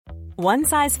One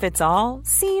size fits all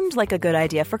seemed like a good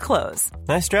idea for clothes.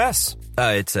 Nice dress.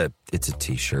 It's a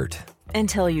t-shirt.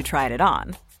 Until you tried it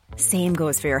on. Same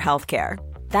goes for your healthcare.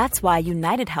 That's why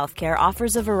United Healthcare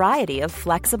offers a variety of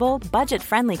flexible,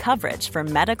 budget-friendly coverage for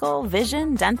medical,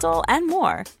 vision, dental, and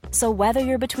more. So whether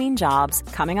you're between jobs,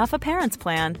 coming off a parent's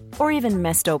plan, or even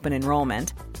missed open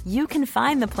enrollment, you can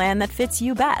find the plan that fits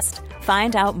you best.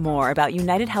 Find out more about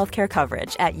United Healthcare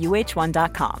coverage at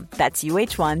uh1.com. That's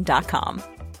uh1.com.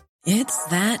 It's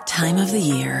that time of the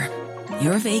year.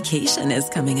 Your vacation is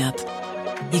coming up.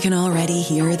 You can already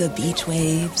hear the beach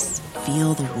waves,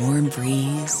 feel the warm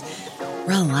breeze,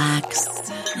 relax,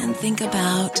 and think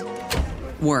about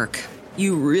work.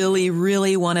 You really,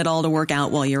 really want it all to work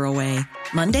out while you're away.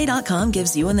 Monday.com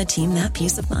gives you and the team that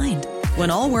peace of mind.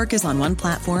 When all work is on one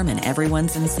platform and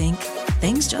everyone's in sync,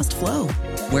 things just flow.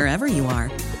 Wherever you are,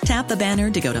 tap the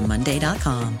banner to go to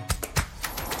Monday.com.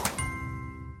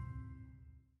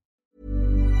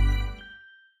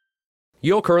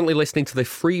 You're currently listening to the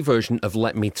free version of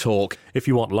Let Me Talk. If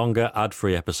you want longer,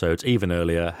 ad-free episodes even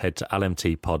earlier, head to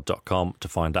lmtpod.com to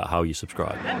find out how you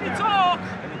subscribe. Let me talk!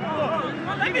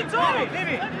 Let me talk! Let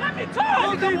me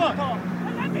talk!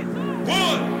 Let me talk!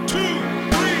 1, 2,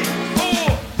 3,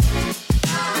 4!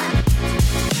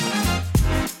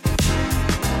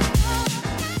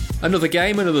 Another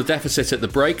game, another deficit at the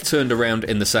break, turned around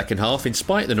in the second half in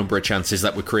spite of the number of chances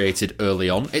that were created early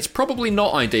on. It's probably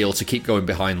not ideal to keep going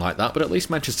behind like that, but at least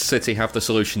Manchester City have the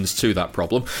solutions to that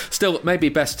problem. Still, it may be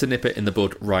best to nip it in the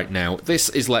bud right now. This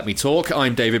is Let Me Talk.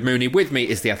 I'm David Mooney. With me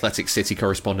is the Athletic City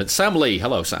correspondent Sam Lee.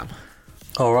 Hello, Sam.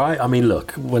 All right. I mean,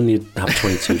 look, when you have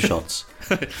 22 shots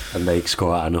and they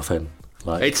score out of nothing,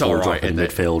 like it's all right in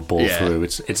midfield, ball through,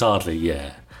 it's hardly,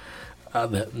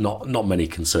 not many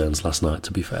concerns last night,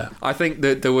 to be fair. I think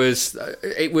that there was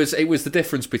it was the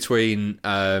difference between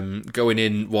going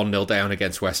in 1-0 down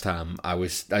against West Ham. I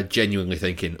genuinely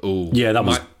thinking,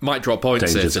 that might drop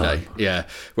points here today. Time. Yeah.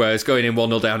 Whereas going in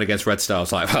 1-0 down against Red Star, I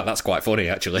was like, wow, that's quite funny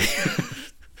actually.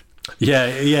 yeah,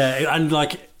 and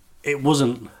like it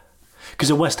wasn't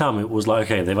because at West Ham it was like,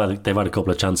 okay, they've had a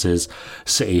couple of chances.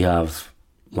 City have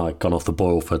like gone off the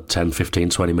boil for 10, 15,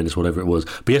 20 minutes, whatever it was.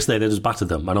 But yesterday they just battered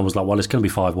them, and I was like, well, it's going to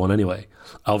be 5-1 anyway.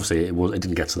 Obviously, it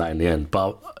didn't get to that in the end,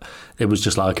 but it was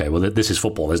just like, okay, well, this is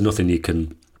football. There's nothing you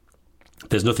can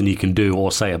do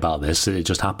or say about this. It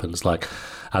just happens. Like,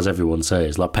 as everyone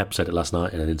says, like Pep said it last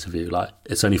night in an interview, like,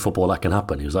 it's only football that can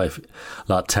happen. He was like,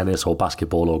 like tennis or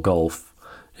basketball or golf,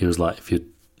 he was like, if you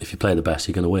play the best,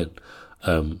 you're going to win.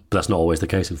 But that's not always the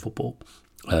case in football.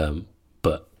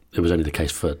 But it was only the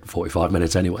case for 45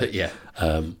 minutes anyway. Yeah.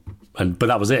 But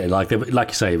that was it. Like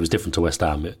you say, it was different to West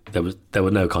Ham. There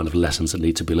were no kind of lessons that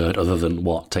need to be learned other than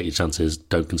take your chances,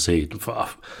 don't concede.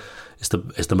 It's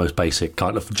the most basic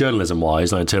kind of journalism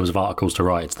wise. Like in terms of articles to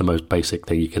write, it's the most basic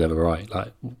thing you could ever write.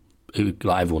 Like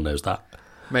everyone knows that.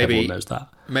 Everyone knows that.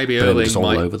 Maybe Erling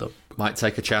might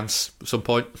take a chance at some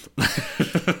point.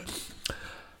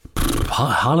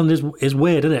 Haaland is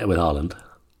weird, isn't it? With Haaland.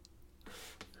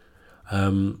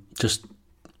 Because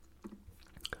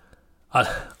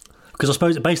I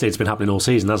suppose basically it's been happening all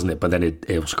season, hasn't it? But then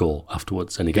he'll score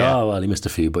afterwards, and you go, oh well, he missed a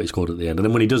few, but he scored at the end. And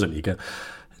then when he doesn't, you go,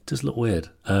 it does look weird.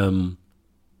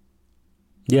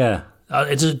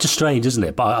 It's just strange, isn't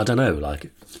it? But I don't know, like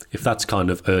if that's kind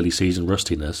of early season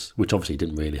rustiness, which obviously he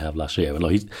didn't really have last year, and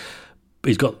like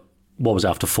he's got. What was it,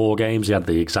 after 4 games? He had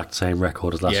the exact same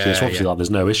record as last year. So obviously, like, there's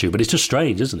no issue. But it's just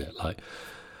strange, isn't it? Like,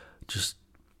 just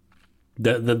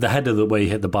the header, the way he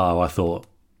hit the bar, I thought,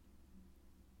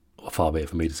 far be it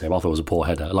for me to say, but I thought it was a poor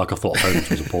header. Like I thought Foden's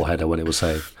was a poor header when it was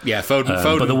saved. Yeah,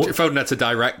 Foden had to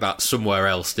direct that somewhere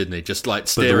else, didn't he? Just like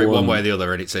steer it one way or the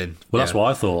other, and it's in. Well, that's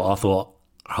what I thought. I thought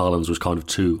Haaland's was kind of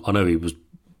too. I know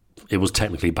it was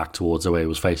technically back towards the way he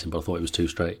was facing, but I thought it was too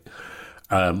straight.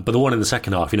 But the one in the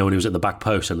second half, when he was at the back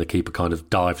post and the keeper kind of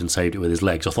dived and saved it with his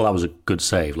legs, I thought that was a good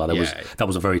save. Like that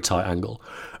was a very tight angle.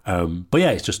 But yeah,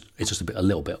 it's just a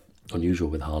little bit unusual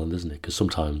with Haaland, isn't it? Because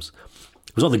sometimes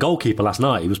it was like the goalkeeper last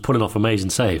night. He was pulling off amazing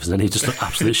saves, and then he just looked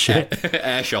absolute shit.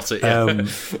 Air shot it. Yeah.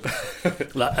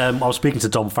 I was speaking to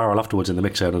Dom Farrell afterwards in the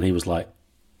mix zone, and he was like,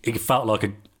 it felt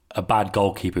like a bad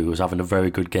goalkeeper who was having a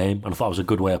very good game, and I thought it was a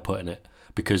good way of putting it,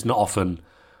 because not often,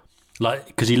 like,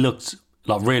 because he looked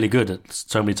like really good at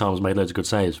so many times, made loads of good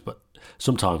saves, but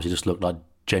sometimes he just looked like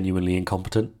genuinely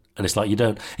incompetent. And it's like, you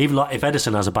don't, even like if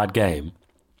Edison has a bad game,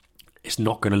 it's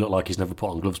not going to look like he's never put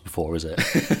on gloves before, is it?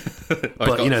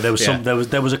 But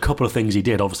there was a couple of things he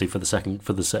did, obviously for the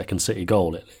second City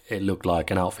goal. It looked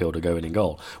like an outfielder going in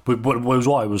goal. But it was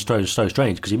so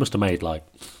strange, because he must have made like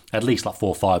at least like 4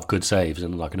 or 5 good saves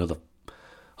and like another,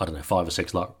 I don't know, 5 or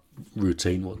 6 like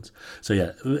routine ones. So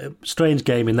yeah, strange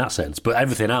game in that sense, but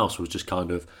everything else was just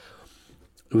kind of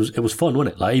it was fun,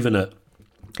 wasn't it? Like even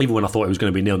when I thought it was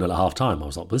going to be 0-0 at half time, I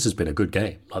was like, well, this has been a good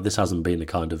game. Like this hasn't been a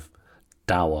kind of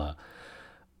dour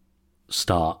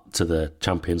start to the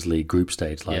Champions League group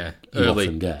stage like you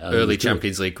often get. Early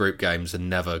Champions League group games are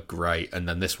never great, and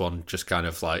then this one just kind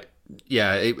of like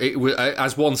it was,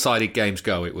 as one-sided games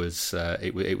go, it was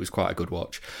quite a good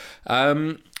watch.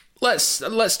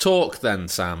 Let's talk then,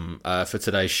 Sam, for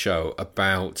today's show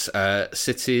about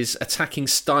City's attacking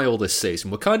style this season.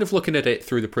 We're kind of looking at it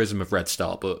through the prism of Red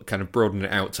Star, but kind of broadening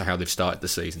it out to how they've started the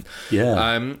season.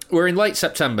 Yeah. We're in late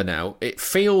September now. It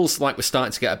feels like we're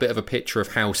starting to get a bit of a picture of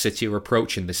how City are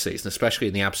approaching this season, especially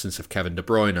in the absence of Kevin De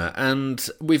Bruyne. And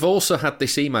we've also had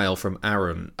this email from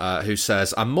Aaron, who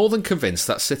says, I'm more than convinced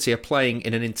that City are playing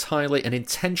in an entirely and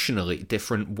intentionally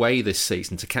different way this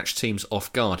season to catch teams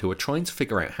off guard who are trying to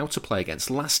figure out how to play against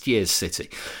last year's City.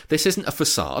 This isn't a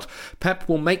facade. Pep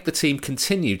will make the team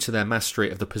continue to their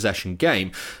mastery of the possession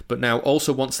game, but now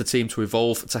also wants the team to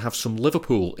evolve to have some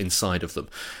Liverpool inside of them.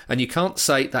 And you can't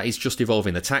say that he's just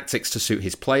evolving the tactics to suit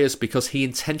his players because he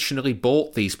intentionally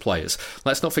bought these players.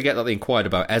 Let's not forget that they inquired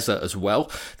about Eze as well.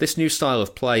 This new style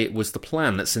of play was the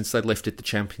plan since they lifted the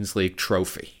Champions League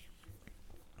trophy.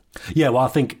 Yeah, well,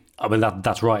 I mean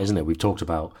that's right, isn't it? We've talked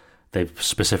about they've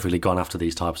specifically gone after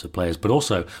these types of players. But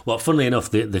also, well, funnily enough,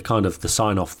 the kind of the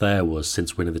sign-off there was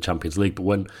since winning the Champions League. But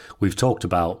when we've talked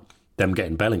about them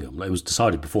getting Bellingham, it was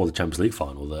decided before the Champions League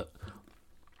final that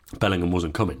Bellingham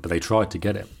wasn't coming, but they tried to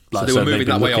get him. So they were moving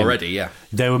that way already, yeah.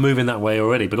 They were moving that way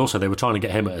already, but also they were trying to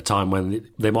get him at a time when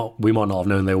we might not have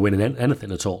known they were winning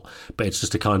anything at all. But it's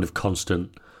just a kind of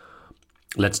constant,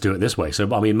 let's do it this way.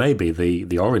 So, I mean, maybe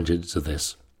the origins of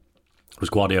this was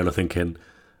Guardiola thinking,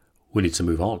 we need to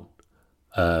move on.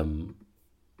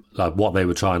 Like what they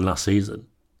were trying last season,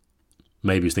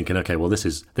 maybe he's thinking, okay, well this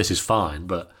is fine,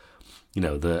 but you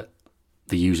know the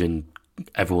using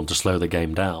everyone to slow the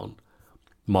game down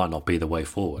might not be the way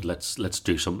forward. Let's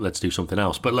do something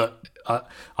else. But look,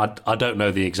 I don't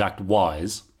know the exact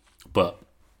whys, but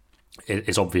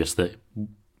it's obvious that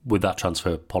with that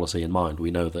transfer policy in mind,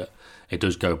 we know that it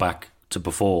does go back to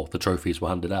before the trophies were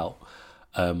handed out.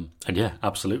 And yeah,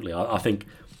 absolutely, I think.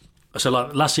 So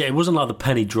like last year, it wasn't like the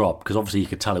penny drop because obviously you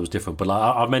could tell it was different. But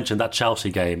like I mentioned that Chelsea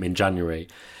game in January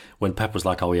when Pep was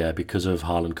like, "Oh yeah, because of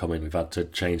Haaland coming, we've had to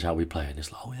change how we play." And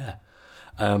it's like, "Oh yeah,"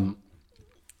 and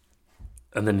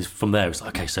then from there it's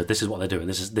like, "Okay, so this is what they're doing.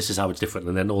 This is how it's different."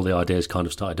 And then all the ideas kind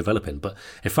of started developing. But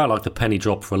it felt like the penny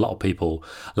drop for a lot of people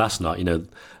last night. You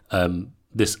know,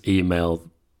 this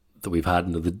email that we've had,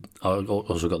 and I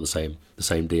also got the same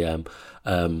DM.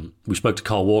 We spoke to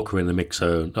Carl Walker in the mix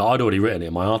zone. I'd already written it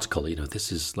in my article. You know,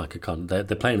 this is like a kind. They're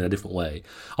playing in a different way.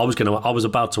 I was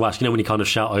about to ask. You know, when you kind of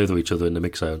shout over each other in the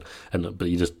mix zone, but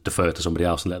you just defer to somebody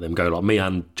else and let them go. Like me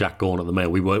and Jack Gorn at the Mail,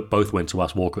 both went to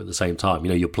ask Walker at the same time. You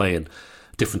know, you're playing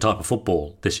a different type of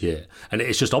football this year, and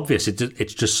it's just obvious.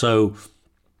 It's just so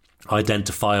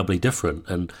identifiably different.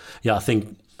 And yeah, I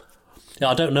think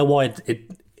I don't know why it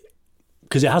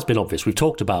because it has been obvious. We've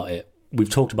talked about it. We've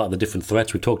talked about the different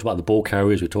threats. We've talked about the ball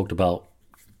carriers. We've talked about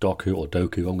Doku.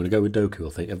 I'm going to go with Doku. I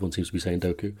think everyone seems to be saying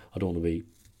Doku. I don't want to be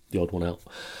the odd one out.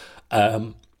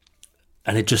 And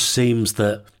it just seems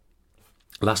that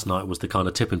last night was the kind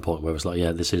of tipping point where it's like,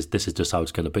 yeah, this is just how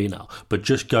it's going to be now. But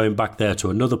just going back there to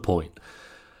another point,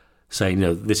 saying, you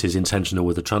know, this is intentional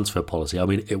with the transfer policy. I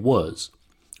mean, it was,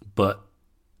 but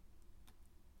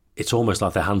it's almost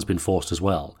like their hand's been forced as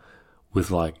well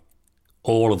with like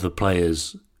all of the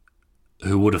players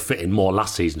who would have fit in more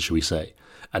last season, should we say,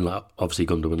 and like, obviously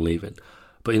Gundogan leaving.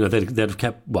 But, you know, they'd have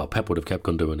kept, well, Pep would have kept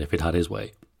Gundogan if it had his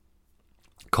way.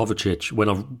 Kovacic,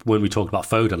 when we talked about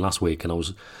Foden last week, and I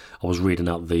was reading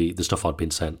out the stuff I'd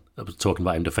been sent, I was talking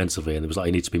about him defensively, and it was like,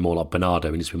 he needs to be more like Bernardo,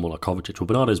 he needs to be more like Kovacic. Well,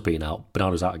 Bernardo's been out,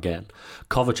 Bernardo's out again.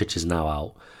 Kovacic is now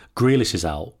out, Grealish is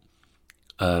out,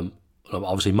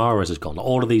 obviously Mahrez has gone.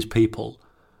 All of these people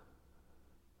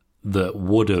that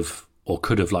would have or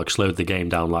could have like slowed the game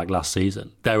down like last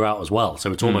season, they're out as well.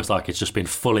 So it's almost like it's just been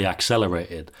fully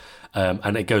accelerated.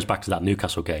 And it goes back to that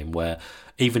Newcastle game where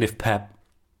even if Pep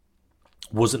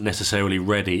wasn't necessarily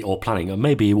ready or planning, and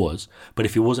maybe he was, but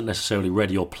if he wasn't necessarily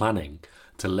ready or planning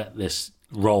to let this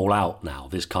roll out now,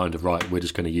 this kind of, right, we're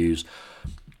just going to use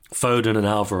Foden and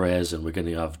Alvarez and we're going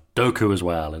to have Doku as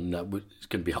well, and it's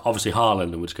going to be obviously Haaland,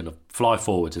 and we're just going to fly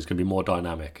forwards, it's going to be more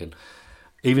dynamic. And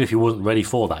even if he wasn't ready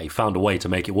for that, he found a way to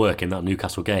make it work in that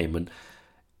Newcastle game, and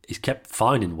he's kept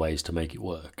finding ways to make it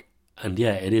work. And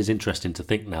yeah, it is interesting to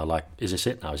think now, like, is this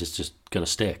it now? Is this just going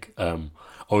to stick?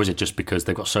 Or is it just because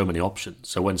they've got so many options?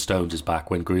 So when Stones is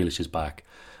back, when Grealish is back,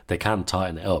 they can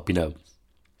tighten it up.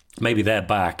 Maybe they're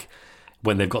back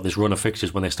when they've got this run of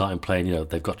fixtures, when they're starting playing,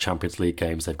 they've got Champions League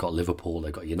games, they've got Liverpool,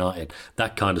 they've got United,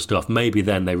 that kind of stuff. Maybe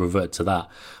then they revert to that,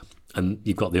 and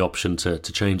you've got the option to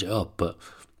change it up. But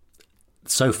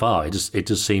so far, it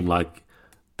does seem like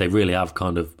they really have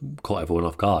kind of caught everyone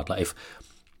off guard. Like if,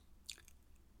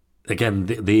 again,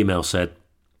 the email said,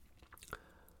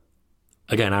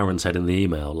 again, Aaron said in the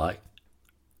email, like,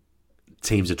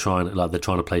 teams are they're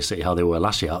trying to play City how they were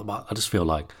last year. I just feel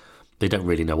like they don't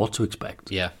really know what to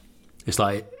expect. Yeah. It's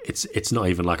like it's not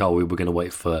even like, oh, we were going to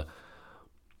wait for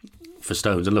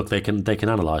Stones. And look, they can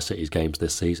analyse City's games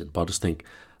this season, but I just think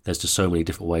there's just so many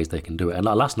different ways they can do it. And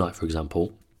like last night, for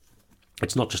example,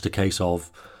 it's not just a case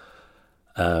of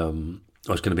it's going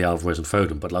to be Alvarez and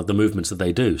Foden, but like the movements that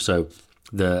they do. So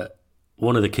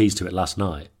one of the keys to it last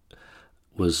night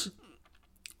was,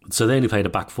 so they only played a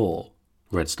back four,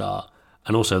 Red Star,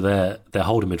 and also their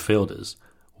holding midfielders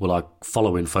were like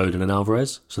following Foden and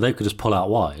Alvarez, so they could just pull out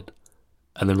wide.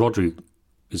 And then Rodri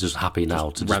is just happy now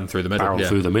to run through the middle, barrel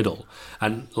through the middle.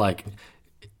 And like,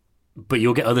 but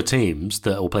you'll get other teams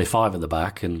that will play 5 at the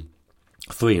back and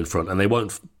 3 in front, and they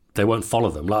won't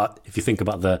follow them. Like if you think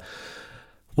about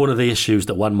one of the issues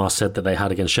that Wanmar said that they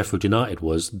had against Sheffield United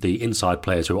was the inside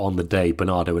players who were on the day,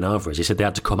 Bernardo and Alvarez. He said they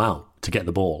had to come out to get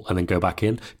the ball and then go back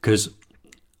in, because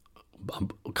I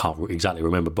can't exactly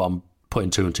remember, but I'm putting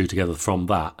 2 and 2 together from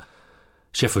that.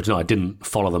 Sheffield United didn't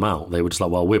follow them out. They were just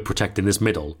like, well, we're protecting this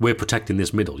middle.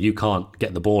 You can't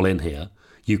get the ball in here.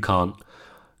 You can't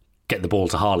get the ball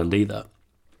to Haaland either.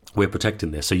 We're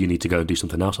protecting this, so you need to go and do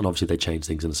something else. And obviously they changed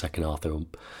things in the second half. They were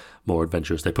more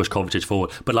adventurous. They pushed Kovacic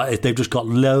forward. But like they've just got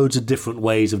loads of different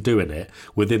ways of doing it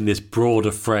within this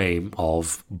broader frame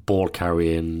of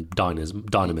ball-carrying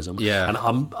dynamism. Yeah. And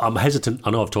I'm hesitant.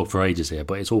 I know I've talked for ages here,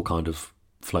 but it's all kind of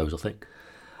flows, I think.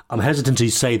 I'm hesitant to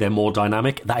say they're more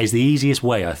dynamic. That is the easiest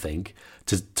way, I think,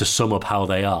 to sum up how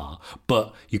they are.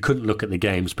 But you couldn't look at the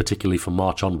games, particularly from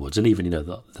March onwards, and even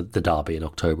the derby in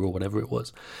October or whatever it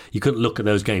was. You couldn't look at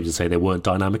those games and say they weren't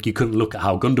dynamic. You couldn't look at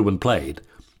how Gundogan played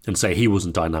and say he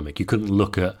wasn't dynamic. You couldn't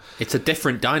look at it's a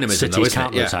different dynamism, City's though,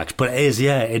 isn't it? counterattacks. But it is,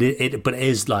 yeah. But it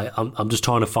is like I'm just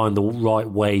trying to find the right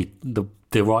way, the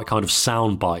right kind of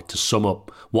soundbite to sum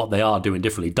up what they are doing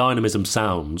differently. Dynamism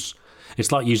sounds. It's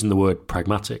like using the word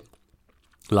pragmatic.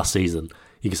 Last season,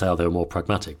 you could say, oh, they were more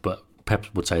pragmatic, but Pep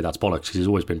would say that's bollocks because he's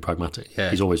always been pragmatic. Yeah,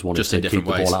 he's always wanted to keep the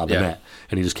ball out of the net,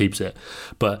 and he just keeps it.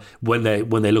 But when they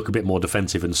look a bit more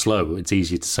defensive and slow, it's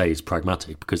easier to say it's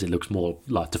pragmatic because it looks more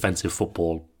like defensive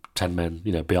football, 10 men,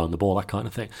 behind the ball, that kind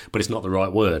of thing. But it's not the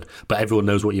right word. But everyone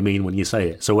knows what you mean when you say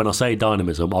it. So when I say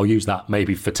dynamism, I'll use that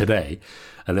maybe for today,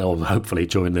 and then hopefully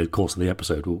during the course of the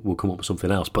episode we'll come up with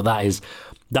something else. But that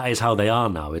is how they are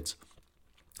now.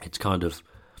 It's kind of,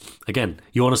 again,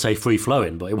 you want to say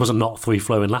free-flowing, but it wasn't not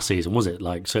free-flowing last season, was it?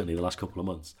 Like, certainly the last couple of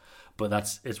months. But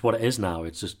it's what it is now.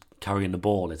 It's just carrying the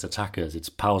ball. It's attackers. Its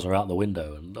powers are out the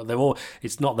window. And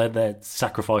it's not that they're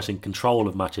sacrificing control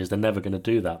of matches. They're never going to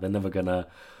do that. They're never going to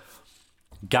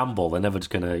gamble. They're never just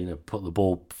going to put the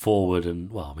ball forward and,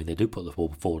 well, I mean, they do put the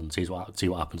ball forward and see what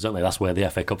happens, don't they? That's where the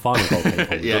FA Cup final goal came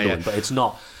from. Yeah. But it's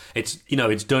not. It's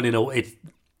done in a.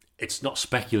 It's not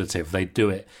speculative. They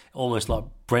do it almost like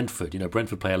Brentford.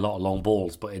 Brentford play a lot of long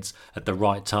balls, but it's at the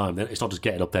right time. It's not just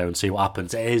getting up there and see what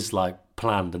happens. It is like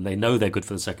planned, and they know they're good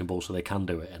for the second ball, so they can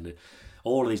do it. And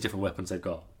all of these different weapons they've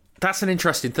got. That's an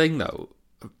interesting thing, though,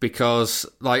 because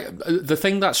like the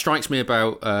thing that strikes me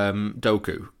about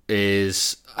Doku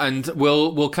is, and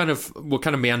we'll kind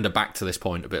of meander back to this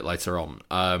point a bit later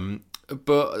on.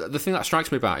 But the thing that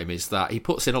strikes me about him is that he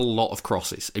puts in a lot of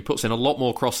crosses. He puts in a lot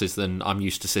more crosses than I'm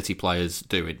used to City players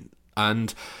doing.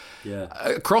 And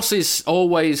crosses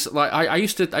always, like I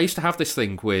used to have this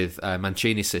thing with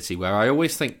Mancini City where I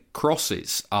always think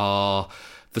crosses are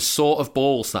the sort of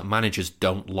balls that managers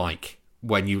don't like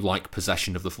when you like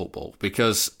possession of the football,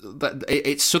 because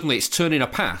it's turning a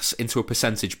pass into a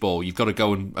percentage ball. You've got to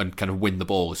go and kind of win the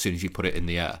ball as soon as you put it in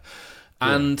the air.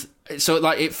 And so,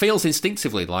 like, it feels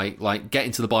instinctively like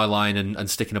getting to the byline and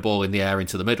sticking a ball in the air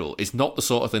into the middle is not the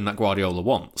sort of thing that Guardiola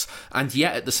wants. And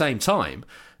yet, at the same time,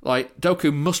 like,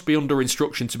 Doku must be under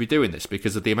instruction to be doing this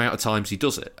because of the amount of times he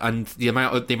does it and the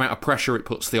amount of pressure it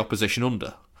puts the opposition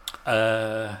under.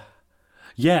 Yeah,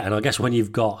 and I guess when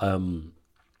you've got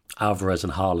Alvarez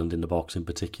and Haaland in the box in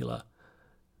particular,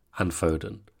 and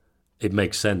Foden, it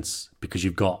makes sense because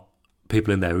you've got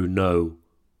people in there who know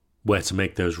where to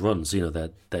make those runs. They're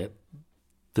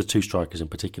the two strikers in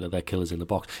particular, they're killers in the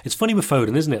box. It's funny with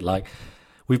Foden, isn't it? Like,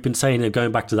 we've been saying it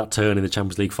going back to that turn in the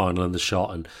Champions League final and the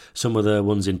shot, and some of the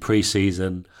ones in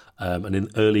pre-season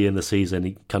and early in the season,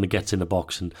 he kind of gets in the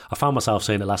box. And I found myself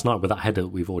saying it last night with that header that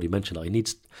we've already mentioned. Like, he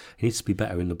needs to be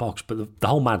better in the box. But the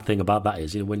whole mad thing about that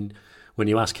is, when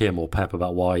you ask him or Pep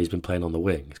about why he's been playing on the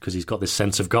wing, it's because he's got this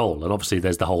sense of goal. And obviously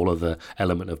there's the whole other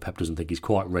element of Pep doesn't think he's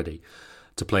quite ready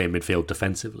to play in midfield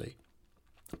defensively.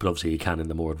 But obviously he can in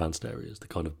the more advanced areas, the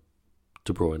kind of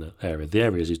De Bruyne area, the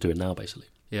areas he's doing now, basically.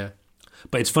 Yeah.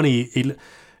 But it's funny.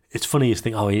 It's funny you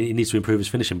think, he needs to improve his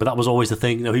finishing. But that was always the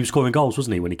thing. He was scoring goals,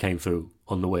 wasn't he, when he came through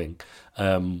on the wing?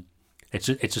 It's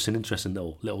just an interesting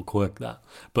little quirk, that.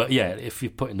 But yeah, if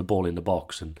you're putting the ball in the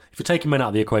box, and if you're taking men out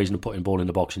of the equation and putting the ball in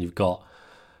the box, and you've got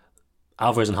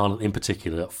Alvarez and Haaland in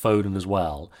particular, Foden as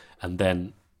well, and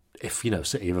then if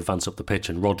City have advanced up the pitch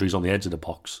and Rodri's on the edge of the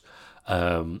box,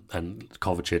 and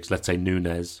Kovacic, let's say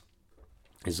Nunes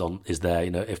is there.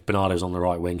 If Bernardo's on the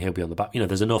right wing, he'll be on the back.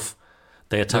 There's enough.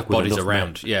 They attack with bodies enough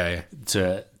around, yeah.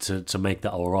 To make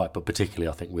that all right. But particularly,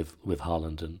 I think with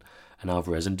Haaland and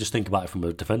Alvarez, and just think about it from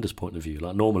a defender's point of view.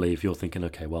 Like, normally, if you're thinking,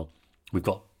 okay, well, we've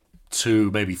got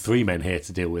 2, maybe 3 men here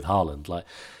to deal with Haaland,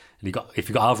 and if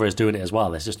you've got Alvarez doing it as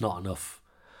well, there's just not enough.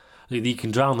 You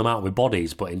can drown them out with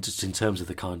bodies, but in terms of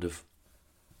the kind of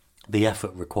the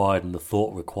effort required and the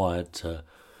thought required to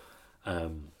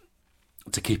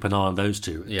keep an eye on those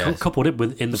two, coupled it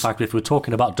with in the fact that if we're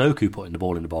talking about Doku putting the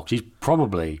ball in the box, he's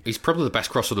probably the best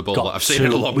cross of the ball that I've seen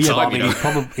in a long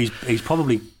time. He's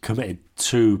probably committed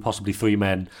 2, possibly 3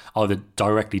 men either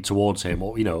directly towards him,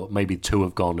 or maybe 2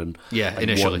 have gone and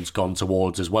initially one's gone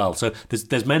towards as well. So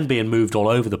there's men being moved all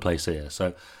over the place here.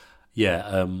 So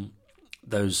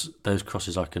those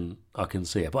crosses I can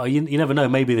see it, but you never know.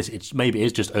 Maybe it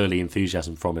is just early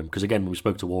enthusiasm from him, because again, we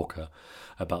spoke to Walker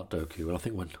about Doku, and I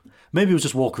think maybe it was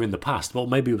just Walker in the past, well,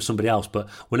 maybe it was somebody else, but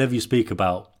whenever you speak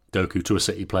about Doku to a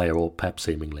City player or Pep,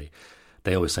 seemingly,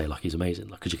 they always say he's amazing,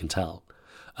 because you can tell.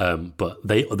 But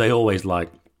they always but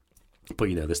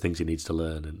there's things he needs to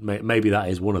learn, and maybe that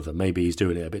is one of them. Maybe he's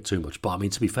doing it a bit too much. But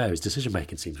to be fair, his decision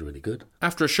making seems really good.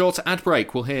 After a short ad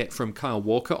break, we'll hear from Kyle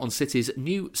Walker on City's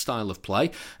new style of play,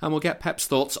 and we'll get Pep's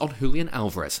thoughts on Julian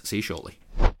Alvarez. See you shortly.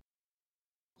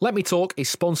 Let Me Talk is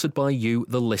sponsored by you,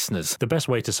 the listeners. The best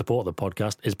way to support the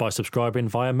podcast is by subscribing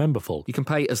via Memberful. You can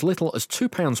pay as little as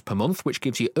 £2 per month, which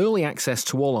gives you early access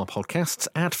to all our podcasts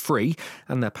ad-free,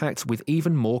 and they're packed with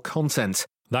even more content.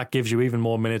 That gives you even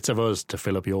more minutes of us to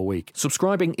fill up your week.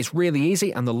 Subscribing is really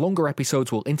easy, and the longer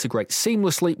episodes will integrate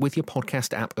seamlessly with your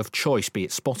podcast app of choice, be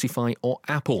it Spotify or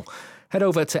Apple. Head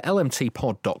over to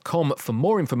lmtpod.com for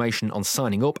more information on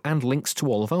signing up and links to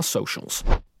all of our socials.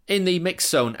 In the mixed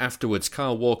zone afterwards,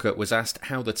 Kyle Walker was asked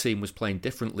how the team was playing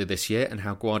differently this year and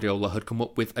how Guardiola had come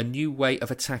up with a new way of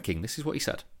attacking. This is what he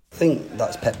said. I think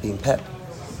that's Pep being Pep.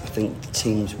 I think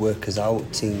teams work us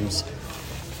out, teams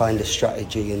find a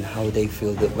strategy and how they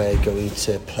feel that we're going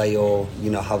to play, or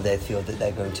how they feel that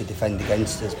they're going to defend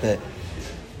against us. But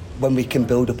when we can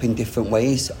build up in different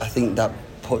ways, I think that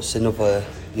puts another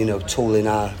tool in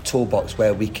our toolbox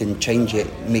where we can change it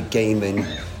mid-game, and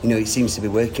it seems to be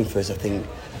working for us. I think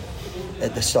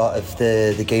at the start of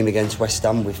the game against West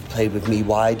Ham, we've played with me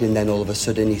wide, and then all of a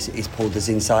sudden he's pulled us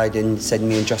inside and said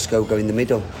me and Josko go in the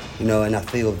middle, and I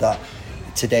feel that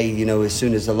today, as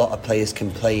soon as a lot of players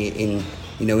can play in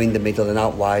the middle and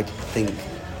out wide, I think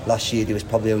last year there was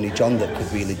probably only John that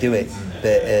could really do it,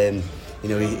 but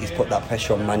he's put that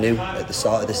pressure on Manu at the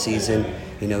start of the season.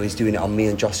 He's doing it on me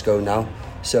and Josko now,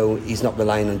 so he's not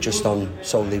relying on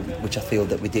solely, which I feel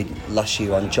that we did last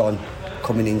year, on John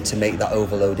coming in to make that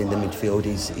overload in the midfield.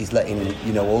 He's letting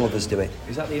all of us do it.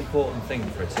 Is that the important thing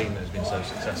for a team that's been so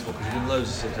successful? Because there's been loads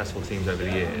of successful teams over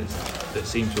the years that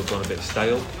seem to have gone a bit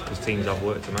stale because teams have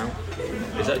worked them out. Do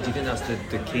you think that's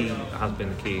the key, has been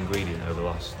the key ingredient over the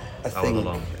last however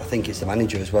long? I think it's the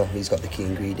manager as well. He's got the key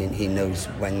ingredient. He knows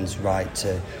when's right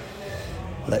to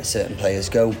let certain players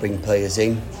go, bring players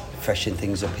in, freshen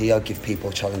things up here, give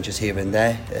people challenges here and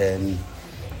there.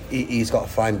 He's got a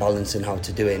fine balance in how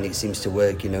to do it, and it seems to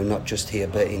work, not just here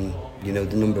but in the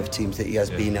number of teams that he has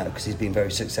been at, because he's been very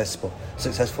successful.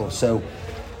 So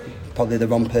probably the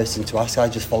wrong person to ask. I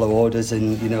just follow orders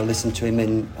and listen to him,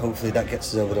 and hopefully that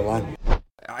gets us over the line.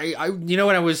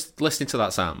 When I was listening to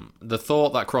that, Sam, the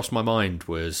thought that crossed my mind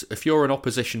was, if you're an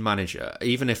opposition manager,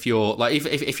 even if you're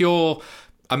if you're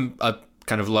a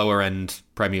kind of lower end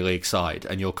Premier League side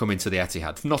and you're coming to the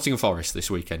Etihad, Nottingham Forest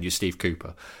this weekend, you're Steve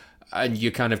Cooper, and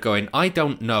you're kind of going, I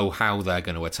don't know how they're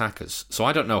going to attack us, so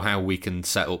I don't know how we can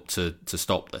set up to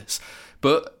stop this.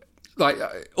 But like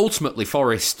ultimately,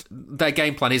 Forest, their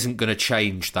game plan isn't going to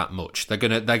change that much. They're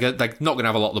not going to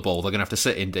have a lot of the ball. They're going to have to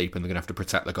sit in deep, and they're going to have to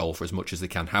protect the goal for as much as they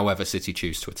can. However, City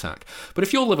choose to attack. But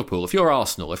if you're Liverpool, if you're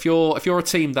Arsenal, if you're a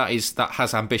team that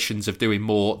has ambitions of doing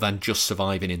more than just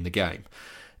surviving in the game,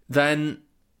 then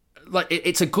like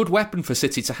it's a good weapon for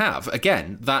City to have.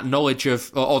 Again, that knowledge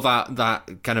of or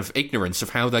that kind of ignorance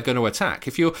of how they're going to attack.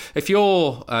 If you're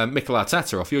Mikel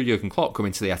Arteta or if you're Jurgen Klopp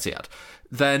coming to the Etihad,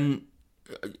 then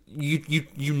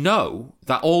you know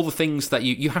that all the things that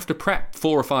you have to prep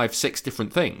 4 or 5, 6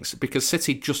 different things, because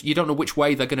City just, you don't know which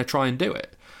way they're going to try and do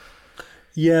it.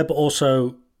 Yeah, but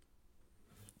also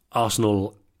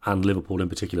Arsenal and Liverpool in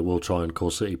particular will try and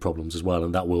cause City problems as well,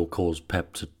 and that will cause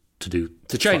Pep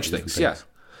to change things. Yeah.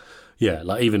 Yeah,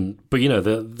 like even, but you know,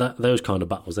 those kind of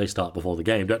battles, they start before the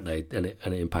game, don't they? And it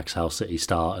impacts how City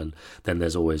start, and then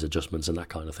there's always adjustments and that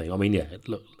kind of thing. I mean, yeah,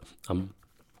 look, I'm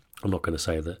not going to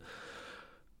say that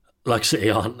like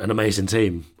City aren't an amazing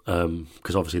team,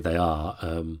 because obviously they are.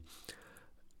 And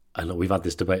look, we've had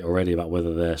this debate already about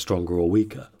whether they're stronger or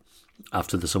weaker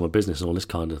after the summer business and all this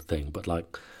kind of thing. But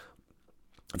like,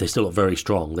 they still look very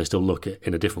strong. They still look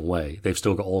in a different way. They've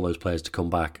still got all those players to come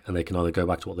back, and they can either go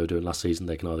back to what they were doing last season.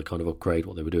 They can either kind of upgrade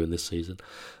what they were doing this season.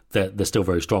 They're still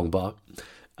very strong,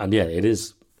 and yeah, it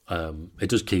is. It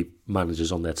does keep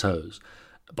managers on their toes,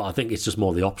 but I think it's just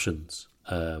more the options.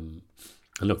 And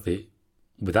look,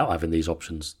 without having these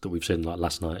options that we've seen like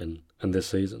last night and this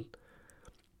season,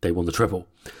 they won the treble.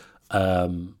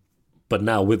 But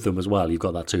now with them as well, you've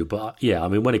got that too. But yeah, I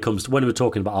mean, when we're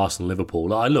talking about Arsenal, Liverpool,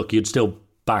 look, you'd still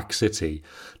back City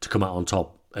to come out on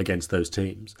top against those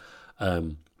teams.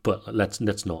 But let's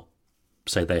not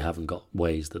say they haven't got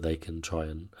ways that they can try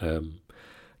and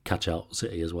catch out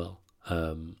City as well.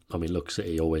 I mean, look,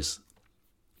 you'd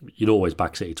always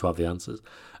back City to have the answers,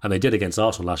 and they did against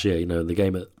Arsenal last year. You know, in the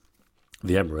game at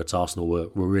the Emirates, Arsenal were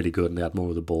really good, and they had more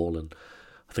of the ball, and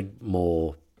I think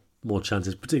more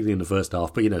chances, particularly in the first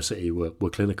half. But you know, City were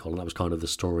clinical, and that was kind of the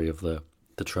story of the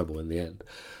treble in the end.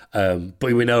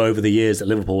 But we know over the years that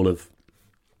Liverpool have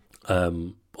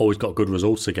always got good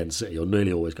results against City, or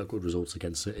nearly always got good results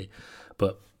against City.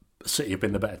 But City have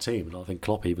been the better team, and I think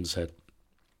Klopp even said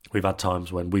we've had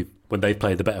times when they've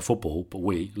played the better football, but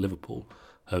we, Liverpool,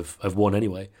 have won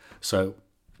anyway. So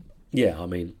yeah, I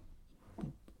mean,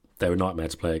 they're a nightmare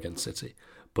to play against City.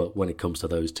 But when it comes to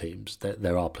those teams,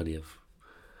 there are plenty of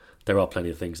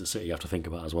things that City have to think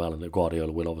about as well, and that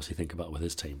Guardiola will obviously think about with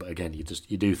his team. But again, you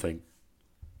do think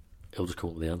he'll just come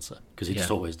up with the answer, because he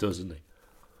just always does, doesn't he?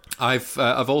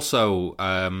 I've also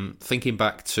thinking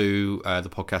back to the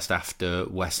podcast after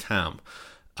West Ham.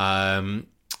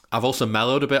 I've also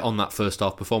mellowed a bit on that first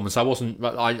half performance. I wasn't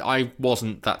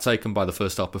that taken by the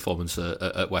first half performance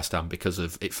at West Ham, because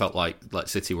it felt like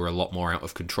City were a lot more out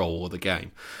of control of the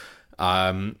game.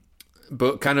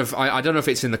 But kind of, I don't know if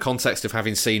it's in the context of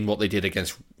having seen what they did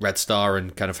against Red Star,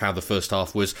 and kind of how the first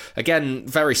half was, again,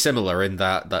 very similar in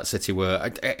that City were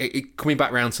coming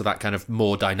back round to that kind of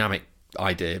more dynamic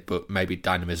idea, but maybe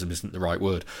dynamism isn't the right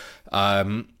word.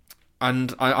 And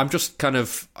I'm just kind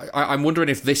of, I'm wondering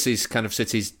if this is kind of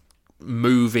City's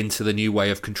move into the new way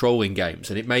of controlling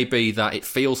games. And it may be that it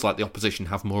feels like the opposition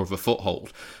have more of a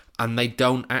foothold, and they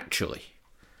don't actually.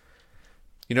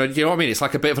 You know what I mean? It's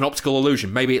like a bit of an optical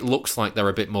illusion. Maybe it looks like they're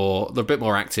a bit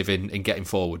more active in getting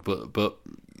forward, but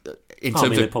in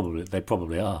terms of they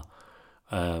probably are.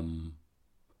 But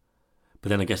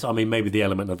then I guess, I mean, maybe the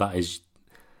element of that is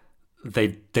they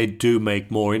do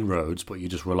make more inroads, but you're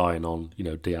just relying on, you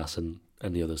know, Diaz and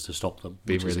the others to stop them.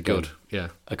 Being really good, yeah.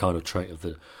 A kind of trait of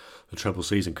the treble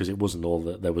season, because it wasn't all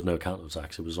that there was no counter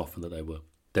attacks. It was often that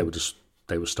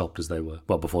they were stopped as they were,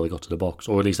 well, before they got to the box,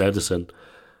 or at least Ederson.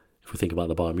 If we think about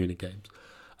the Bayern Munich games,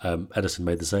 Ederson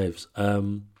made the saves.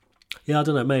 Yeah, I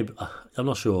don't know. Maybe I'm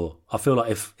not sure. I feel like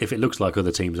if it looks like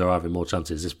other teams are having more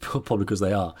chances, it's probably because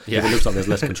they are. Yeah. If it looks like there's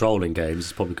less control in games,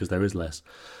 it's probably because there is less.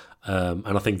 And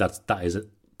I think that is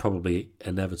probably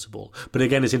inevitable. But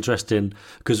again, it's interesting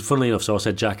because, funnily enough, so I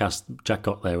said Jack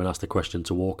got there and asked a question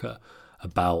to Walker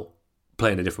about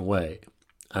playing a different way,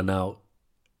 and now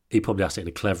he probably asked it in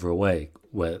a cleverer way,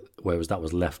 whereas that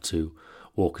was left to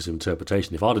Walker's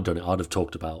interpretation. If I'd have done it, I'd have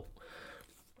talked about,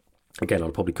 again, I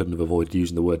probably couldn't have avoided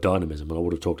using the word dynamism, and I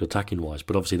would have talked attacking wise,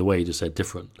 but obviously the way he just said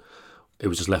different, it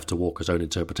was just left to Walker's own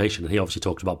interpretation, and he obviously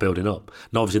talked about building up.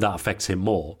 And obviously that affects him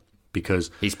more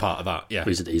because he's part of that. Yeah,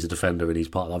 he's a defender, and he's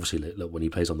part of, obviously, look, when he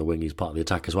plays on the wing, he's part of the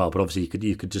attack as well. But obviously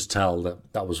you could just tell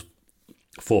that was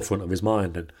forefront of his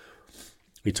mind, and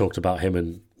he talked about him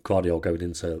and Guardiola going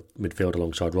into midfield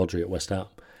alongside Rodri at West Ham.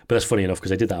 But that's funny enough,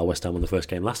 because they did that at West Ham in the first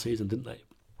game last season, didn't they?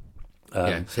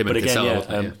 Him and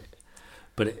Cancelo,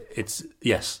 but it's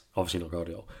yes, obviously not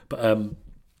Guardiola. But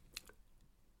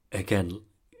again,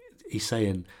 he's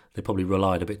saying they probably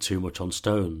relied a bit too much on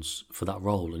Stones for that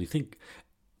role, and you think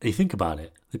about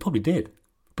it, they probably did.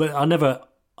 But I never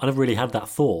really had that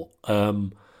thought.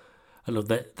 And look,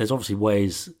 there's obviously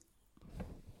ways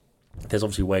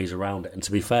around it. And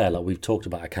to be fair, like we've talked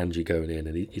about Akanji going in,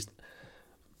 and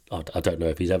I don't know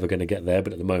if he's ever going to get there,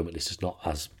 but at the moment it's just not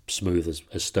as smooth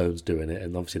as Stone's doing it.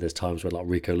 And obviously there's times where like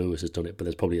Rico Lewis has done it, but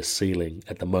there's probably a ceiling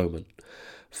at the moment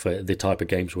for the type of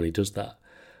games when he does that.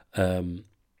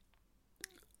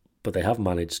 But they have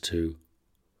managed to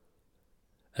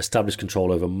establish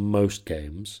control over most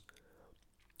games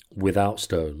without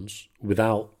Stones,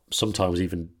 without sometimes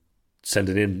even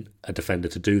sending in a defender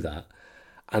to do that.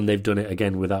 And they've done it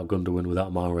again without Gundogan,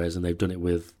 without Mahrez, and they've done it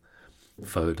with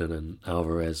Foden and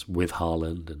Alvarez, with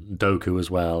Haaland and Doku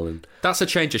as well. And that's a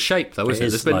change of shape, though, isn't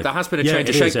it? There has been a change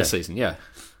of shape this season, yeah.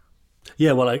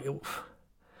 Yeah, well,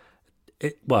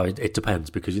 it depends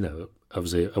because, you know,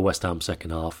 obviously a West Ham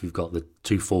second half, you've got the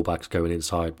two fullbacks going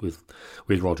inside with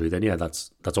Rodri. Then yeah,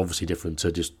 that's obviously different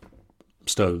to just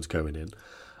Stones going in.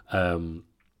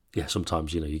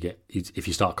 Sometimes, you know, you get, if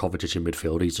you start Kovacic in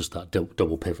midfield, he's just that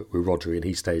double pivot with Rodri, and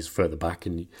he stays further back,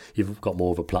 and you've got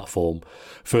more of a platform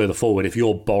further forward. If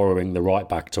you're borrowing the right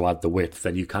back to add the width,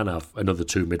 then you can have another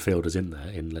two midfielders in there,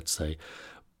 in let's say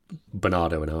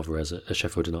Bernardo and Alvarez at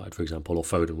Sheffield United, for example, or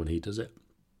Foden when he does it.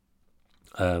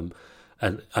 And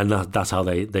that's how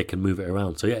they can move it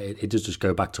around. So yeah, it does just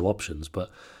go back to options.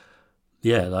 But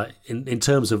yeah, like in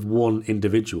terms of one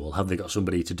individual, have they got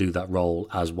somebody to do that role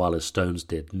as well as Stones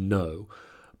did? No,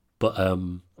 but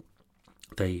my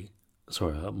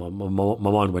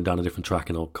mind went down a different track,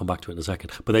 and I'll come back to it in a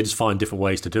second. But they just find different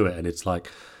ways to do it, and it's like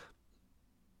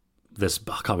I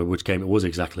can't remember which game it was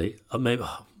exactly. Maybe.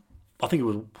 I think it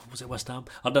was it West Ham?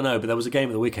 I don't know, but there was a game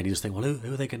at the weekend. You just think, well,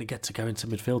 who are they going to get to go into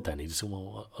midfield then? You just think,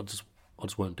 well, I just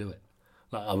won't do it.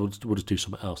 Like, we'll just do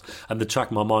something else. And the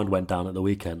track my mind went down at the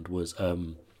weekend was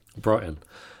Brighton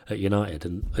at United,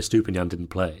 and Estupiñán didn't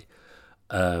play.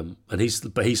 And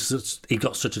he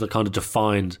got such a kind of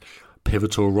defined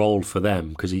pivotal role for them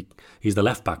because he's the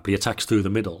left back, but he attacks through the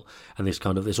middle, and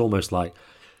it's almost like,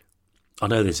 I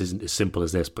know this isn't as simple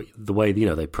as this, but the way, you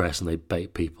know, they press and they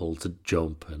bait people to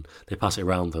jump and they pass it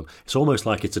around them, it's almost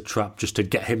like it's a trap just to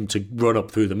get him to run up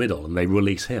through the middle, and they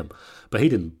release him. But he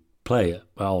didn't play at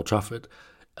Old Trafford,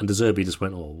 and De Zerbi just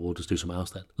went, we'll just do something else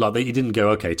then. Like, he didn't go,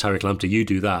 okay, Tariq Lamptey, you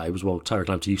do that. It was, well, Tariq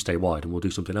Lamptey, you stay wide and we'll do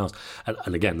something else.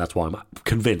 And again, that's why I'm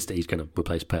convinced that he's going to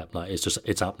replace Pep. Like,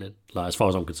 it's happening. Like, as far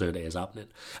as I'm concerned, it is happening.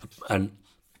 And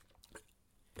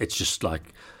it's just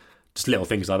like, just little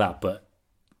things like that. But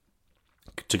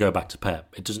to go back to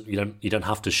Pep, you don't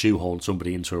have to shoehorn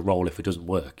somebody into a role if it doesn't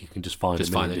work. You can just find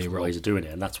different ways of doing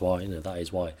it, and that's why, you know, that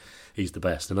is why he's the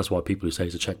best, and that's why people who say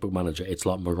he's a checkbook manager, it's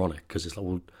like moronic, because it's like,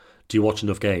 well, do you watch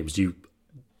enough games? Do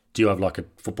you have like a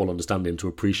football understanding to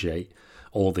appreciate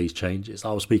all these changes?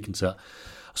 I was speaking to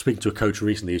a coach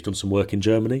recently who's done some work in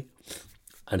Germany,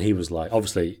 and he was like,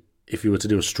 obviously, if you were to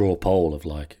do a straw poll of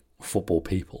like football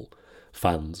people,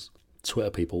 fans, Twitter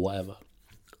people, whatever,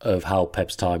 of how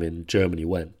Pep's time in Germany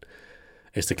went,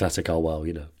 it's the classic, oh, well,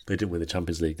 you know, they didn't win the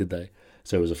Champions League, did they?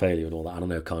 So it was a failure and all that. I don't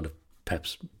know, kind of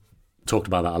Pep's talked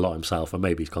about that a lot himself, and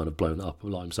maybe he's kind of blown that up a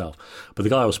lot himself. But the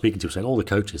guy I was speaking to was saying, all the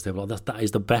coaches, they were like, that is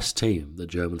the best team that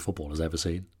German football has ever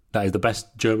seen. That is the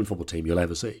best German football team you'll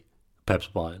ever see. Pep's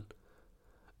Bayern.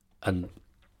 And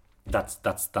that's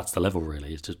the level,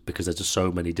 really. It's just because there's just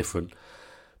so many different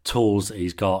tools that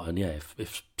he's got, and yeah,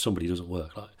 if somebody doesn't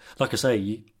work, like I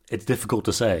say, it's difficult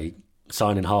to say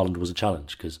signing Haaland was a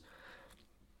challenge, because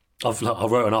I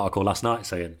wrote an article last night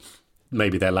saying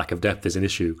maybe their lack of depth is an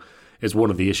issue. It's one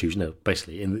of the issues, you know,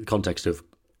 basically in the context of,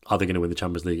 are they going to win the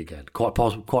Champions League again? Quite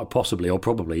possibly, or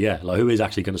probably, yeah. Like, who is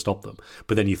actually going to stop them?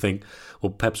 But then you think,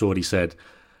 well, Pep's already said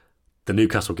the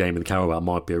Newcastle game in the Carabao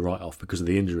might be a write-off because of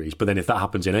the injuries. But then if that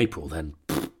happens in April, then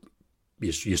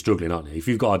you're struggling, aren't you? If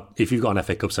you've got an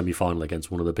FA Cup semi-final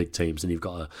against one of the big teams, and you've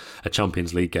got a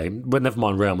Champions League game, but never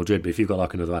mind Real Madrid, but if you've got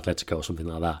like another Atletico or something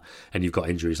like that, and you've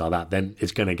got injuries like that, then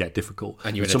it's going to get difficult.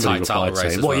 And you're in a tight title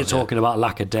race saying, what are you talking about,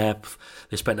 lack of depth?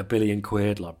 They spent £1 billion.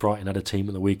 Like Brighton had a team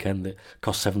at the weekend that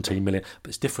cost 17 million, but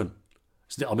it's different.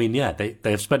 I mean, yeah, they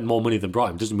have spent more money than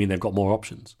Brighton. Doesn't mean they've got more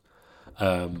options.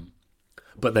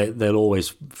 But they'll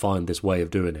always find this way of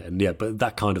doing it. And yeah, but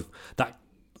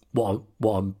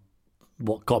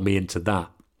what got me into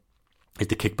that is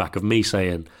the kickback of me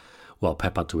saying, well,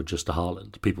 Pep had to adjust to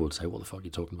Haaland. People would say, what the fuck are you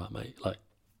talking about, mate? Like,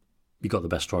 you've got the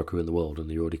best striker in the world and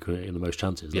you're already creating the most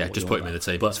chances. Yeah, just put him in the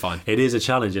team. But it's fine. It is a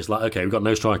challenge. It's like, okay, we've got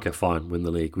no striker, fine, win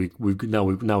the league. We've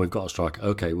got a striker.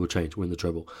 Okay, we'll change, win the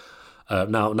treble.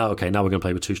 Now we're going to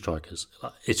play with two strikers.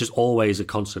 It's just always a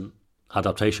constant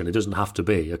adaptation. It doesn't have to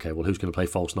be, okay, well, who's going to play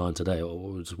false nine today,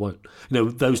 or it just won't.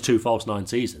 Those two false nine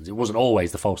seasons, it wasn't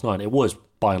always the false nine. It was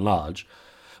by and large,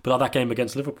 but like that game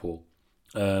against Liverpool,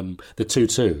 the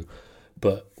 2-2.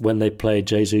 But when they played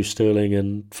Jesus, Sterling,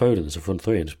 and Foden as a front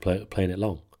three and just playing it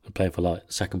long and playing for like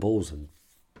second balls and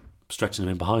stretching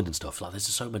them in behind and stuff, like there's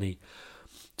just so many.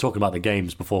 Talking about the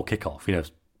games before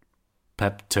kickoff,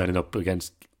 Pep turning up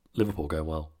against Liverpool, going,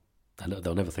 well,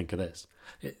 they'll never think of this.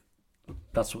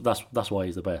 That's why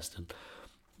he's the best, and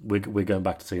we're going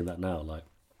back to seeing that now. Like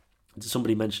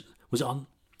somebody mentioned, was it on?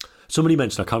 Somebody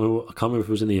mentioned, I can't remember if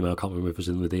it was in the email, I can't remember if it was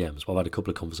in the DMs, but I've had a couple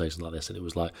of conversations like this, and it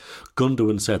was like,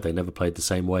 Gundogan said they never played the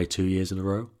same way 2 years in a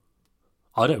row.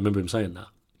 I don't remember him saying that,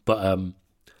 but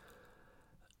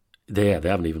they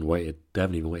haven't even waited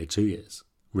 2 years,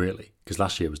 really, because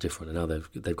last year was different, and now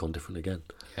they've gone different again.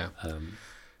 Yeah.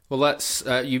 Well, let's.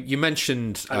 You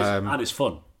mentioned, and it's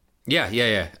fun. Yeah.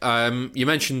 You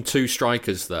mentioned two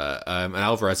strikers there, and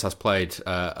Alvarez has played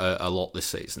a lot this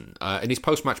season. In his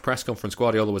post-match press conference,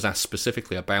 Guardiola was asked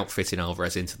specifically about fitting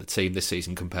Alvarez into the team this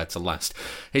season compared to last.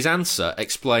 His answer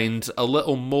explained a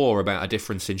little more about a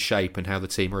difference in shape and how the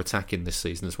team are attacking this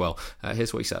season as well.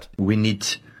 Here's what he said. We need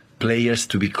players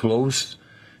to be close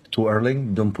to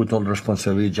Erling. Don't put all the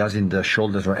responsibility just in the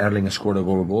shoulders of Erling and score the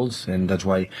goals. And that's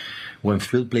why when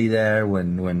Phil played there,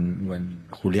 when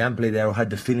Julian played there, we had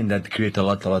the feeling that created a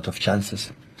lot of chances.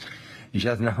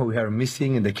 Just now we are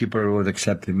missing, and the keeper would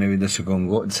accept it. Maybe the second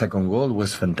goal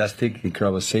was fantastic. The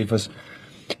crowd was safe us.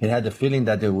 It had the feeling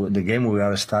that the game we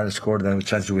are started scored the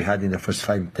chances we had in the first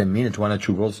 5-10 minutes, 1 or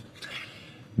 2 goals,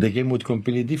 the game would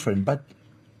completely different. But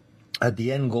at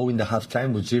the end, going the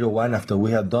half-time with 0-1 after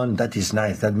we have done, that is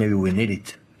nice. That maybe we need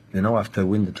it. After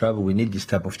win the treble, we need this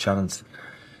type of challenge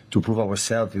to prove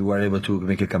ourselves. We were able to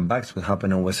make a comeback. What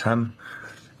happened in West Ham,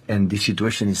 and this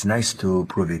situation is nice to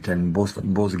prove it. And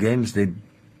both games they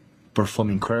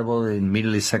perform incredible.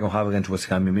 Immediately second half against West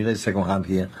Ham, immediately second half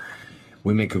here,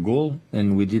 we make a goal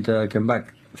and we did a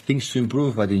comeback. Things to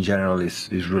improve, but in general, is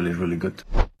really, really good.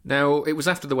 Now, it was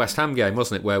after the West Ham game,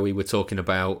 wasn't it, where we were talking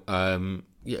about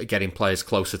getting players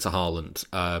closer to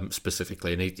Haaland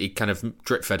specifically, and he kind of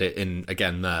drip-fed it in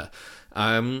again there.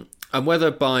 And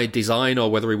whether by design or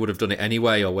whether he would have done it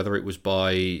anyway or whether it was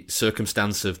by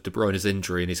circumstance of De Bruyne's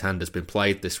injury and his hand has been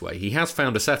played this way, he has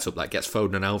found a setup that gets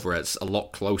Foden and Alvarez a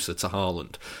lot closer to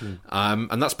Haaland.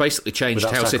 And that's basically changed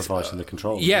without how sacrificing the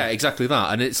control. Yeah, exactly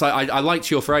that. And it's like I liked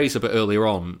your phrase a bit earlier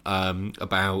on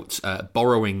about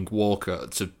borrowing Walker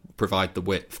to provide the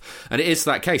width, and it is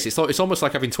that case. It's almost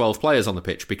like having 12 players on the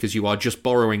pitch, because you are just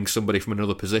borrowing somebody from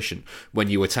another position when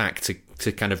you attack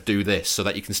to kind of do this, so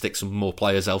that you can stick some more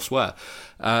players elsewhere.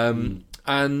 And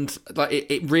like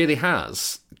it really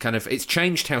has it's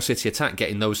changed how City attack,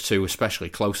 getting those two especially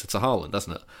closer to Haaland,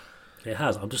 hasn't it? It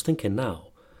has. I'm just thinking now,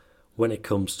 when it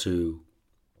comes to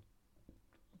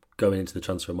going into the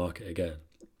transfer market again,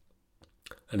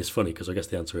 and it's funny because I guess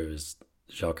the answer here is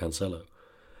João Cancelo,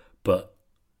 but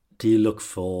do you look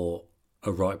for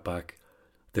a right back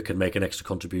that can make an extra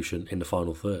contribution in the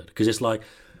final third? Because it's like,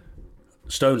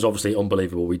 Stone's obviously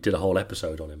unbelievable. We did a whole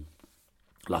episode on him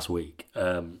last week,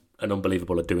 and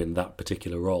unbelievable at doing that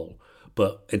particular role.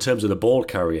 But in terms of the ball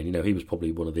carrying, he was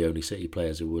probably one of the only City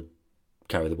players who would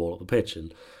carry the ball up the pitch.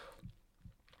 And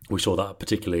we saw that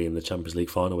particularly in the Champions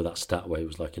League final with that stat where he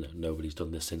was like, nobody's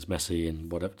done this since Messi in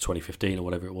 2015 or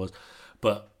whatever it was.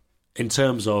 But in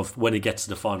terms of when he gets to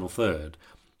the final third,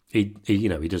 He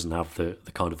doesn't have the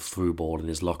kind of through ball in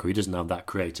his locker. He doesn't have that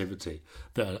creativity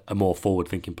that a more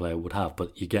forward-thinking player would have.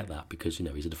 But you get that because,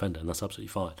 he's a defender, and that's absolutely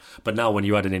fine. But now when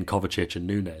you add in Kovacic and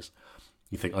Nunes,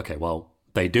 you think, okay, well,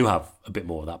 they do have a bit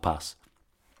more of that pass.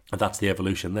 And that's the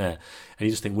evolution there. And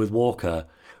you just think with Walker,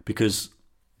 because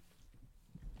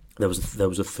there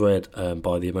was a thread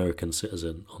by the American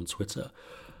Citizen on Twitter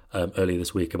earlier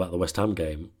this week about the West Ham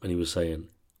game, and he was saying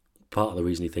part of the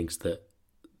reason he thinks that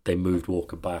they moved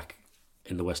Walker back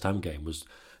in the West Ham game was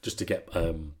just to get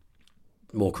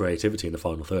more creativity in the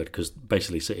final third, because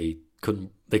basically City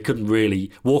couldn't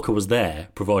really. Walker was there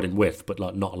providing width, but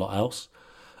like not a lot else,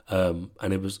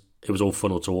 and it was all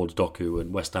funneled towards Doku,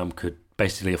 and West Ham could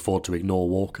basically afford to ignore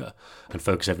Walker and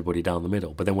focus everybody down the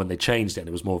middle. But then when they changed it and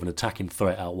it was more of an attacking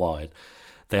threat out wide,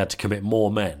 they had to commit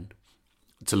more men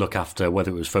to look after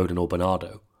whether it was Foden or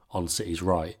Bernardo on City's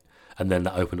right, and then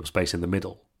that opened up space in the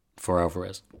middle for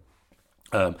Alvarez.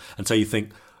 And so you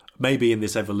think maybe in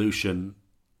this evolution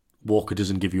Walker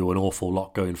doesn't give you an awful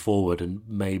lot going forward, and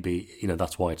maybe, you know,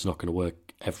 that's why it's not going to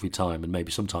work every time, and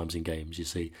maybe sometimes in games you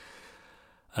see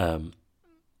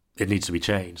it needs to be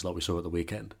changed, like we saw at the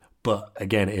weekend. But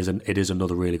again, it is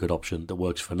another really good option that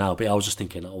works for now. But I was just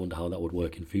thinking, I wonder how that would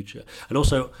work in future. And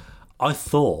also, I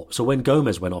thought, so when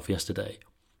Gomez went off yesterday,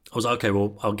 I was like, okay,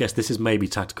 well, I guess this is maybe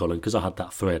tactical, and because I had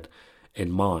that thread in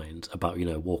mind about, you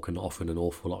know, Walker not offering an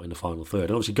awful lot in the final third.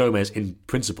 And obviously Gomez, in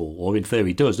principle, or in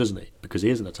theory, does, doesn't he? Because he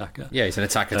is an attacker. Yeah, he's an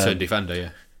attacker turned defender, yeah.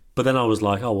 But then I was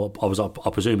like, oh, well, I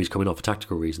presume he's coming off for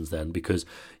tactical reasons then, because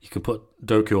you can put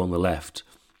Doku on the left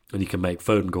and you can make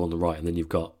Foden go on the right, and then you've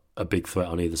got a big threat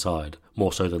on either side,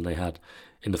 more so than they had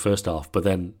in the first half. But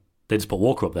then they just put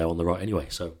Walker up there on the right anyway,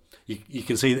 so you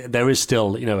can see that there is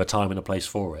still, you know, a time and a place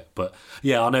for it. But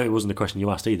yeah, I know it wasn't a question you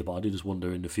asked either, but I do just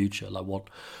wonder in the future, like what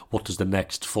does the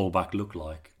next fullback look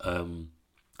like?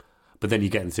 But then you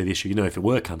get into the issue, you know, if it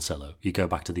were Cancelo, you go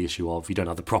back to the issue of you don't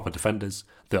have the proper defenders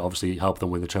that obviously helped them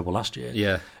win the treble last year.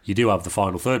 Yeah, you do have the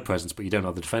final third presence, but you don't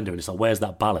have the defender, and it's like, where's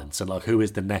that balance? And like, who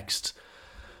is the next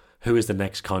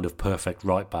kind of perfect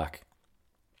right back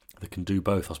that can do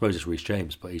both? I suppose it's Reece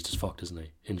James, but he's just fucked, isn't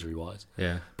he, injury wise?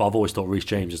 Yeah. But I've always thought Reece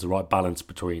James is the right balance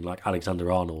between like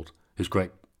Alexander-Arnold, who's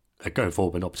great at going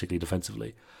forward but not particularly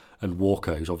defensively, and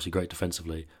Walker, who's obviously great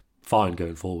defensively, fine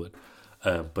going forward,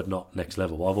 but not next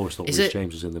level. I've always thought Reece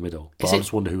James was in the middle, but I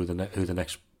just wonder who the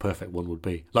next perfect one would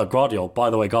be. Like Guardiola, by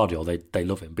the way, they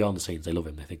love him. Behind the scenes, they love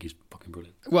him. They think he's fucking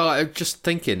brilliant. Well, I'm just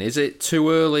thinking, is it too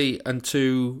early and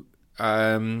too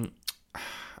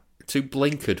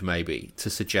blinkered maybe to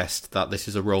suggest that this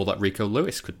is a role that Rico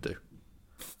Lewis could do?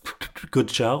 Good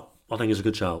shout. I think it's a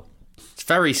good shout. It's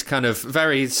very kind of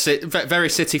very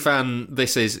City fan.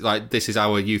 This is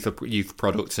our youth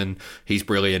product, and he's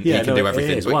brilliant. He can do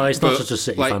everything. It is. Well, it's not such a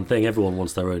City fan thing. Everyone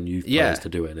wants their own youth players to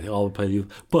do it. And they think, oh, we'll play the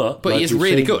youth. But like, he's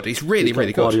really good. He's really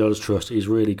good. Guardiola's trust. He's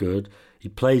really good. He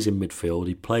plays in midfield.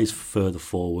 He plays further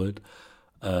forward.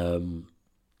 Again,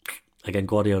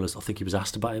 Guardiola's. I think he was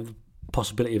asked about him.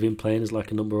 Possibility of him playing as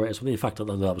like a number 8 or something. In fact, that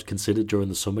was considered during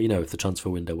the summer. You know, if the transfer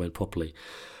window went properly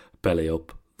belly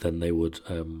up, then they would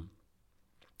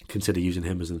consider using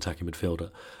him as an attacking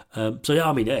midfielder. So yeah,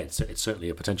 I mean, yeah, it's certainly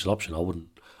a potential option.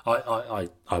 I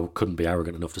couldn't be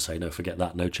arrogant enough to say no, forget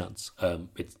that, no chance.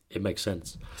 It makes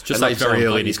sense. It's just like very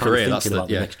early in his career. That's the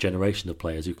next generation of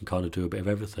players who can kind of do a bit of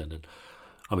everything. And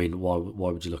I mean, why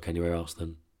would you look anywhere else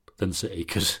than City?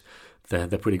 Because they're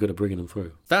pretty good at bringing them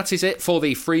through. That is it for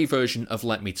the free version of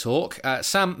Let Me Talk.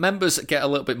 Sam, members get a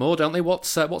little bit more, don't they?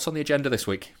 What's on the agenda this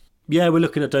week? Yeah, we're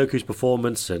looking at Doku's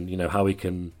performance and, you know, how he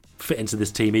can fit into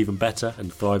this team even better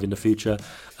and thrive in the future.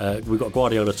 We've got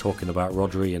Guardiola talking about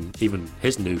Rodri and even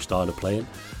his new style of playing.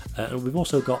 And we've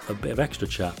also got a bit of extra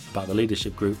chat about the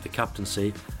leadership group, the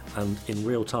captaincy, and in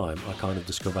real time, I kind of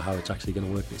discover how it's actually going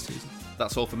to work this season.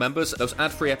 That's all for members. Those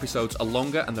ad-free episodes are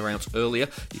longer and they're out earlier.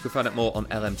 You can find out more on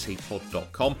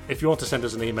lmtpod.com. If you want to send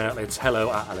us an email, it's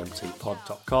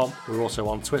hello@lmtpod.com. We're also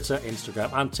on Twitter,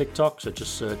 Instagram and TikTok, so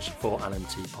just search for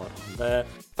LMTpod on there.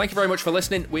 Thank you very much for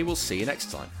listening. We will see you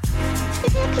next time.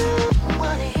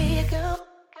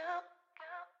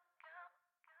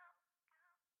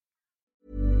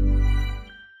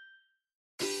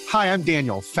 Hi, I'm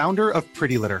Daniel, founder of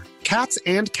Pretty Litter. Cats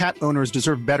and cat owners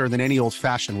deserve better than any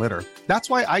old-fashioned litter. That's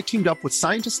why I teamed up with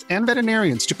scientists and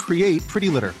veterinarians to create Pretty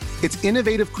Litter. Its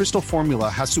innovative crystal formula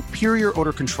has superior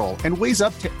odor control and weighs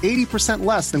up to 80%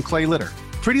 less than clay litter.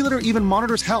 Pretty Litter even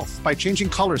monitors health by changing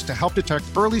colors to help detect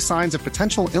early signs of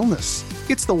potential illness.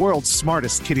 It's the world's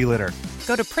smartest kitty litter.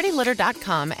 Go to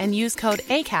prettylitter.com and use code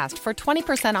ACAST for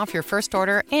 20% off your first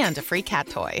order and a free cat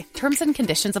toy. Terms and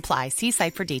conditions apply. See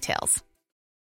site for details.